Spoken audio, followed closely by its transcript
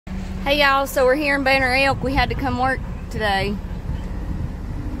Hey y'all, so we're here in Banner Elk. We had to come work today.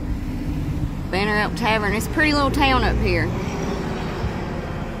 Banner Elk Tavern. It's a pretty little town up here.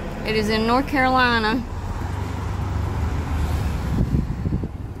 It is in North Carolina.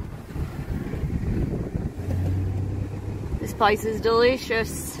 This place is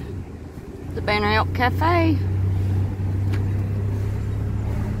delicious. The Banner Elk Cafe.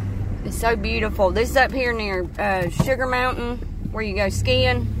 It's so beautiful. This is up here near Sugar Mountain, where you go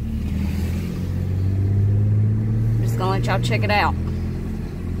skiing. Gonna let y'all check it out.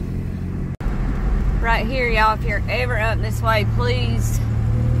 Right here, y'all, if you're ever up this way, please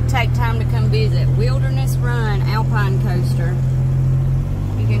take time to come visit Wilderness Run Alpine Coaster.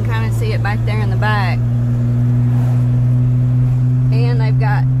 You can kind of see it back there in the back. And they've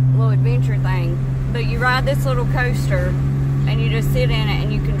got a little adventure thing. But you ride this little coaster and you just sit in it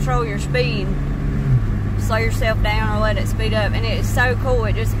and you control your speed. Slow yourself down or let it speed up. And it is so cool.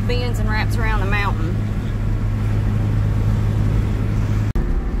 It just bends and wraps around the mountain.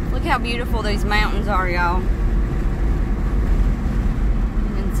 Look how beautiful these mountains are, y'all. You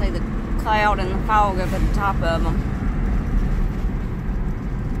can see the cloud and the fog up at the top of them.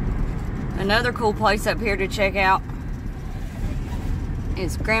 Another cool place up here to check out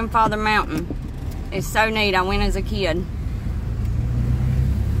is Grandfather Mountain. It's so neat. I went as a kid.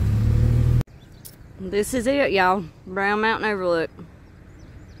 This is it, y'all. Brown Mountain Overlook.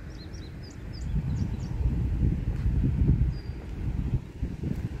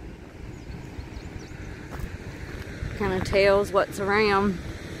 Kind of tells what's around.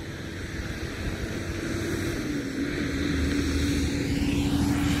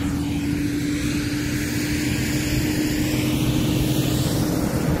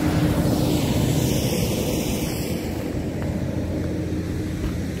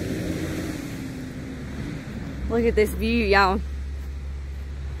 Look at this view, y'all.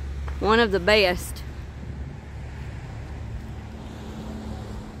 One of the best.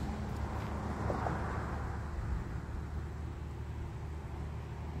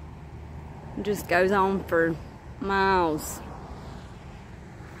 Just goes on for miles.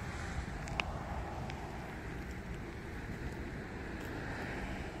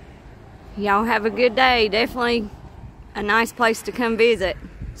 Y'all have a good day. Definitely a nice place to come visit.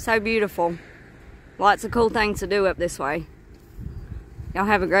 So beautiful. Lots of cool things to do up this way. Y'all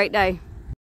have a great day.